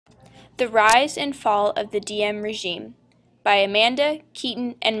The Rise and Fall of the Diem Regime by Amanda,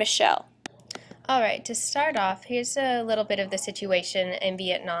 Keaton, and Michelle. All right, to start off, here's a little bit of the situation in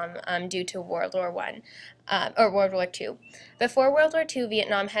Vietnam due to World War I, or World War II. Before World War II,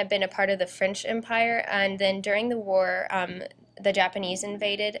 Vietnam had been a part of the French Empire, and then during the war, the Japanese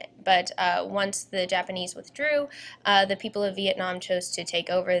invaded, but once the Japanese withdrew, the people of Vietnam chose to take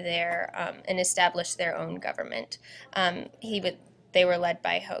over there and establish their own government. They were led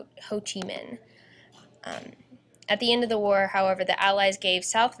by Ho Chi Minh. At the end of the war, however, the Allies gave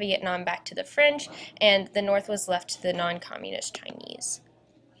South Vietnam back to the French, and the North was left to the non-communist Chinese.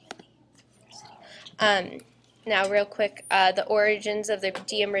 Now, real quick, the origins of the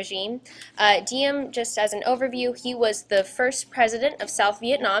Diem regime. Diem, just as an overview, he was the first president of South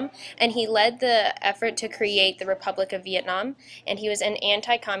Vietnam, and he led the effort to create the Republic of Vietnam, and he was an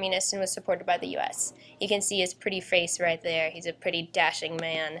anti-communist and was supported by the U.S. You can see his pretty face right there. He's a pretty dashing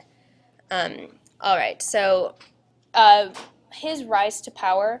man. All right, so his rise to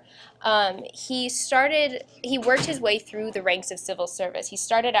power, he worked his way through the ranks of civil service. He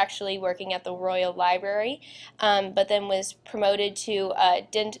started actually working at the Royal Library, but then was promoted to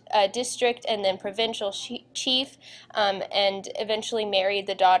district and then provincial chief, and eventually married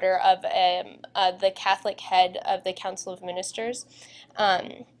the daughter of the Catholic head of the Council of Ministers.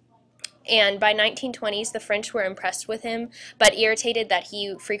 And by 1920s, the French were impressed with him, but irritated that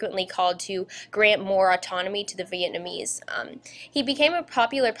he frequently called to grant more autonomy to the Vietnamese. He became a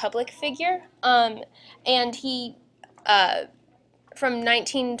popular public figure, and he, from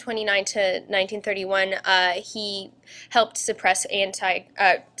 1929 to 1931, he helped suppress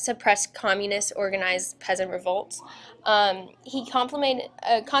communist organized peasant revolts. He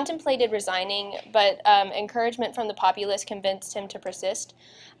contemplated resigning, but encouragement from the populace convinced him to persist.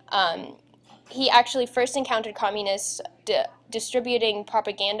 He actually first encountered communists distributing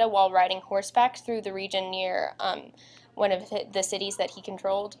propaganda while riding horseback through the region near one of the cities that he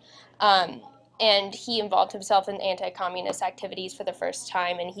controlled. And he involved himself in anti-communist activities for the first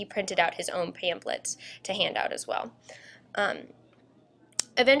time, and he printed out his own pamphlets to hand out as well.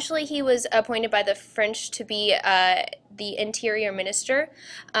 Eventually, he was appointed by the French to be the interior minister,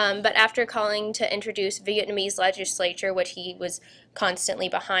 but after calling to introduce Vietnamese legislature, which he was constantly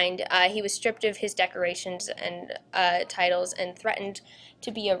behind, he was stripped of his decorations and titles and threatened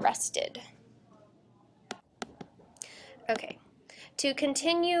to be arrested. Okay. To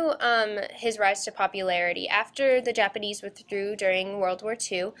continue his rise to popularity, after the Japanese withdrew during World War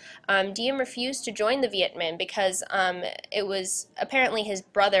II, Diem refused to join the Viet Minh because it was apparently his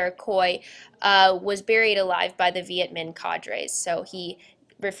brother, Khoi, was buried alive by the Viet Minh cadres, so he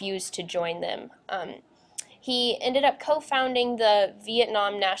refused to join them. He ended up co-founding the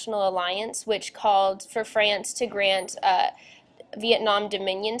Vietnam National Alliance, which called for France to grant Vietnam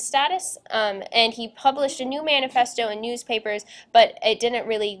Dominion status, and he published a new manifesto in newspapers, but it didn't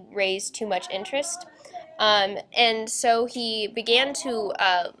really raise too much interest. And so he began to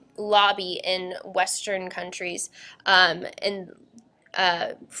lobby in Western countries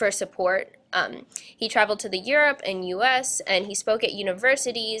for support. He traveled to the Europe and U.S., and he spoke at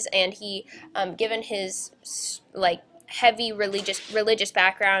universities, and he, given his heavy religious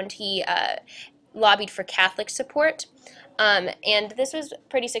background, he lobbied for Catholic support. And this was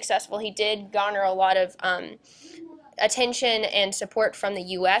pretty successful. He did garner a lot of attention and support from the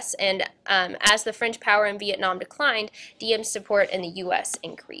U.S., and as the French power in Vietnam declined, Diem's support in the U.S.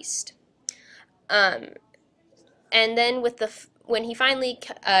 increased. And then when he finally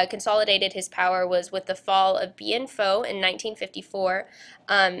consolidated his power was with the fall of Bien Pho in 1954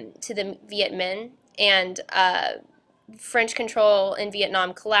 to the Viet Minh, and French control in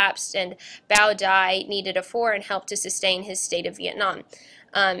Vietnam collapsed, and Bao Dai needed a foreign help to sustain his state of Vietnam.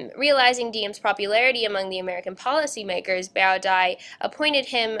 Realizing Diem's popularity among the American policymakers, Bao Dai appointed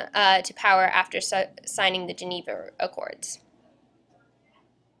him to power after signing the Geneva Accords.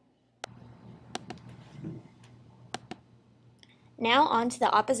 Now on to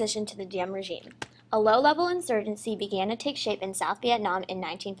the opposition to the Diem regime. A low-level insurgency began to take shape in South Vietnam in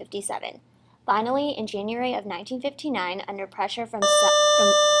 1957. Finally, in January of 1959, under pressure from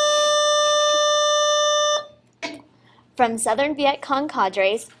Southern Viet Cong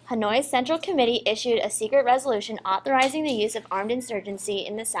cadres, Hanoi's Central Committee issued a secret resolution authorizing the use of armed insurgency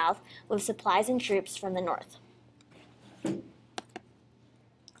in the South with supplies and troops from the North. In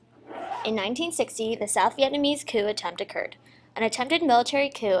 1960, the South Vietnamese coup attempt occurred. An attempted military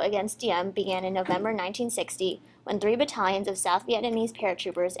coup against Diem began in November 1960 when 3 battalions of South Vietnamese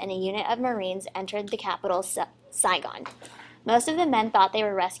paratroopers and a unit of Marines entered the capital, Saigon. Most of the men thought they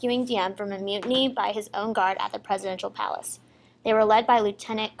were rescuing Diem from a mutiny by his own guard at the presidential palace. They were led by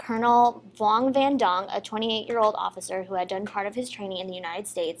Lieutenant Colonel Vuong Van Dong, a 28-year-old officer who had done part of his training in the United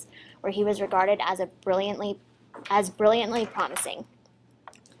States, where he was regarded as brilliantly promising.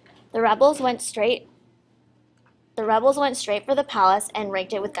 The rebels went straight for the palace and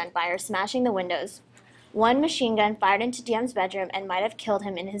raked it with gunfire, smashing the windows. One machine gun fired into Diem's bedroom and might have killed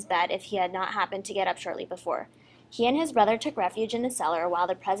him in his bed if he had not happened to get up shortly before. He and his brother took refuge in the cellar while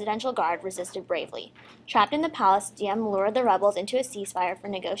the presidential guard resisted bravely. Trapped in the palace, Diem lured the rebels into a ceasefire for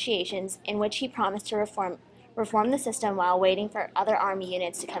negotiations in which he promised to reform the system while waiting for other army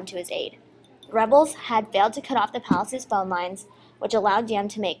units to come to his aid. The rebels had failed to cut off the palace's phone lines, which allowed Diem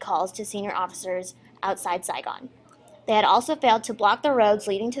to make calls to senior officers outside Saigon. They had also failed to block the roads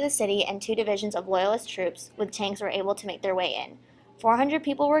leading to the city, and 2 divisions of loyalist troops with tanks were able to make their way in. 400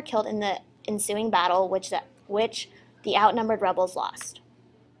 people were killed in the ensuing battle, which the outnumbered rebels lost.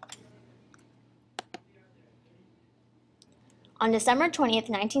 On December 20th,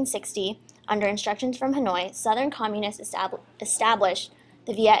 1960, under instructions from Hanoi, Southern Communists established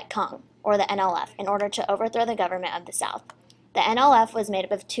the Viet Cong, or the NLF, in order to overthrow the government of the South. The NLF was made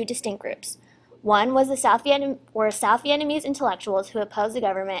up of 2 distinct groups. One was South Vietnamese intellectuals who opposed the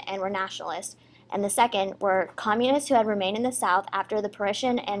government and were nationalists, and the second were communists who had remained in the South after the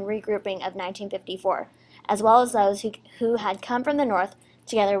partition and regrouping of 1954, as well as those who had come from the North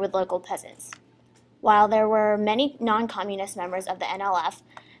together with local peasants. While there were many non-communist members of the NLF,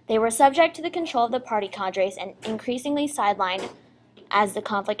 they were subject to the control of the party cadres and increasingly sidelined as the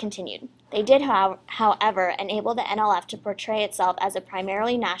conflict continued. They did, however, enable the NLF to portray itself as a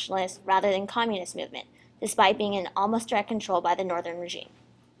primarily nationalist rather than communist movement, despite being in almost direct control by the northern regime.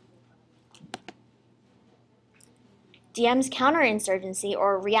 Diem's counterinsurgency,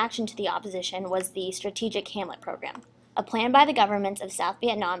 or reaction to the opposition, was the Strategic Hamlet Program, a plan by the governments of South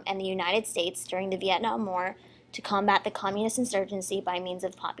Vietnam and the United States during the Vietnam War to combat the communist insurgency by means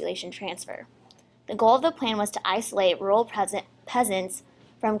of population transfer. The goal of the plan was to isolate rural peasants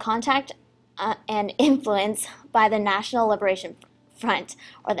from contact and influence by the National Liberation Front,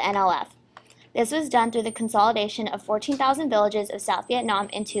 or the NLF. This was done through the consolidation of 14,000 villages of South Vietnam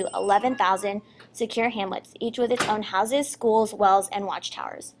into 11,000 secure hamlets, each with its own houses, schools, wells, and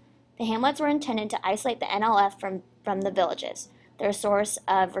watchtowers. The hamlets were intended to isolate the NLF from the villages, their source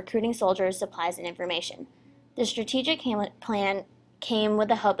of recruiting soldiers, supplies, and information. The strategic hamlet plan came with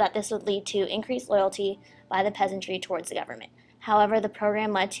the hope that this would lead to increased loyalty by the peasantry towards the government. However, the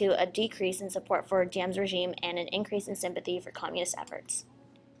program led to a decrease in support for Diem's regime and an increase in sympathy for communist efforts.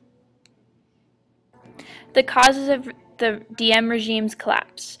 The causes of the Diem regime's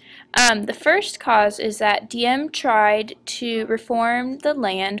collapse. The first cause is that Diem tried to reform the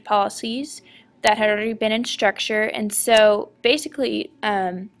land policies that had already been in structure, and so basically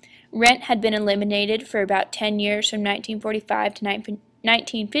rent had been eliminated for about 10 years from 1945 to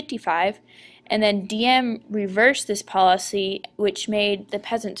 1955, and then Diem reversed this policy, which made the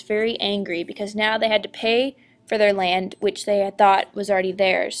peasants very angry because now they had to pay for their land, which they had thought was already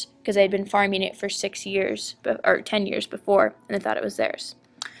theirs because they had been farming it for 6 years or 10 years before, and they thought it was theirs.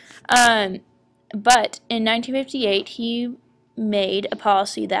 But in 1958, he made a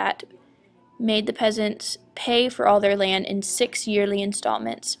policy that made the peasants pay for all their land in 6 yearly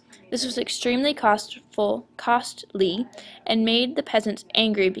installments. This was extremely costly, and made the peasants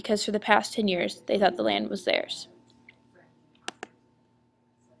angry because for the past 10 years they thought the land was theirs.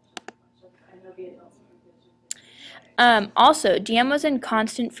 Also, Diem was in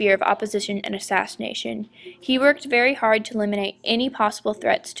constant fear of opposition and assassination. He worked very hard to eliminate any possible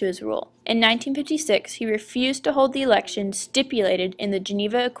threats to his rule. In 1956, he refused to hold the election stipulated in the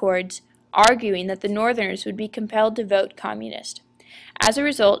Geneva Accords, arguing that the Northerners would be compelled to vote communist. As a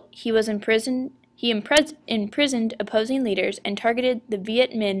result, he imprisoned opposing leaders and targeted the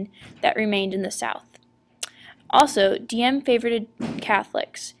Viet Minh that remained in the South. Also, Diem favored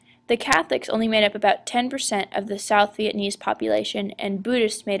Catholics. The Catholics only made up about 10% of the South Vietnamese population, and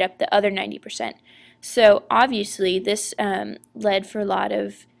Buddhists made up the other 90%. So obviously this led for a lot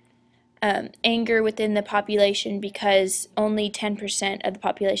of anger within the population because only 10% of the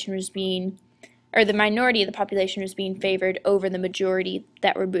population was being, or the minority of the population was being favored over the majority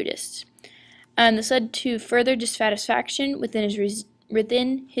that were Buddhists. This led to further dissatisfaction within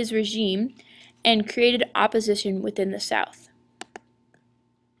his regime and created opposition within the South.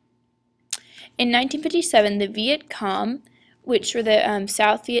 In 1957, the Viet Cong, which were the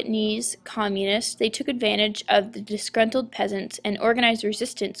South Vietnamese communists, they took advantage of the disgruntled peasants and organized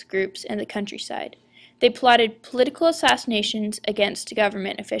resistance groups in the countryside. They plotted political assassinations against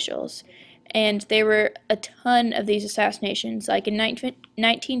government officials, and there were a ton of these assassinations. Like in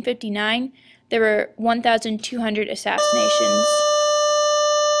 1959, there were 1,200 assassinations.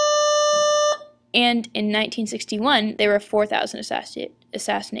 And in 1961, there were 4,000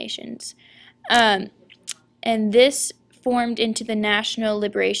 assassinations. And this formed into the National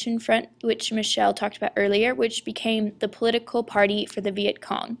Liberation Front, which Michelle talked about earlier, which became the political party for the Viet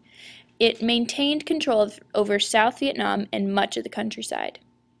Cong. It maintained control over South Vietnam and much of the countryside.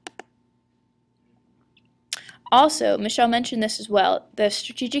 Also, Michelle mentioned this as well, the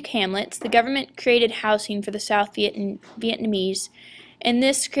strategic hamlets. The government created housing for the South Vietnamese, and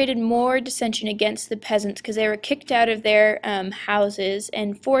this created more dissension against the peasants because they were kicked out of their houses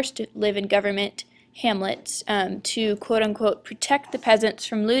and forced to live in government hamlets to quote-unquote protect the peasants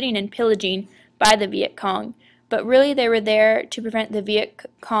from looting and pillaging by the Viet Cong, but really they were there to prevent the Viet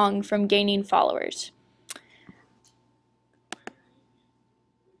Cong from gaining followers.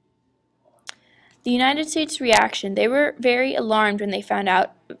 The United States reaction, they were very alarmed when they found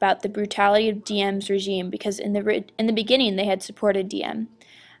out about the brutality of Diem's regime because in the beginning they had supported Diem.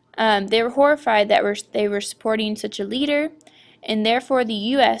 They were horrified that they were supporting such a leader, and therefore the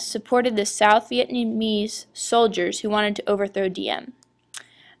U.S. supported the South Vietnamese soldiers who wanted to overthrow Diem.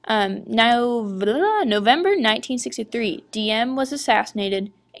 November 1963, Diem was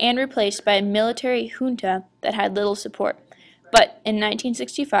assassinated and replaced by a military junta that had little support. But in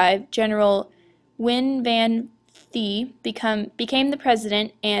 1965, General Nguyen Van Thi became the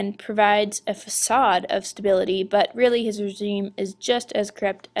president and provides a facade of stability, but really his regime is just as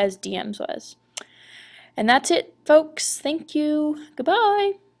corrupt as Diem's was. And that's it, folks. Thank you.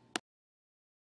 Goodbye.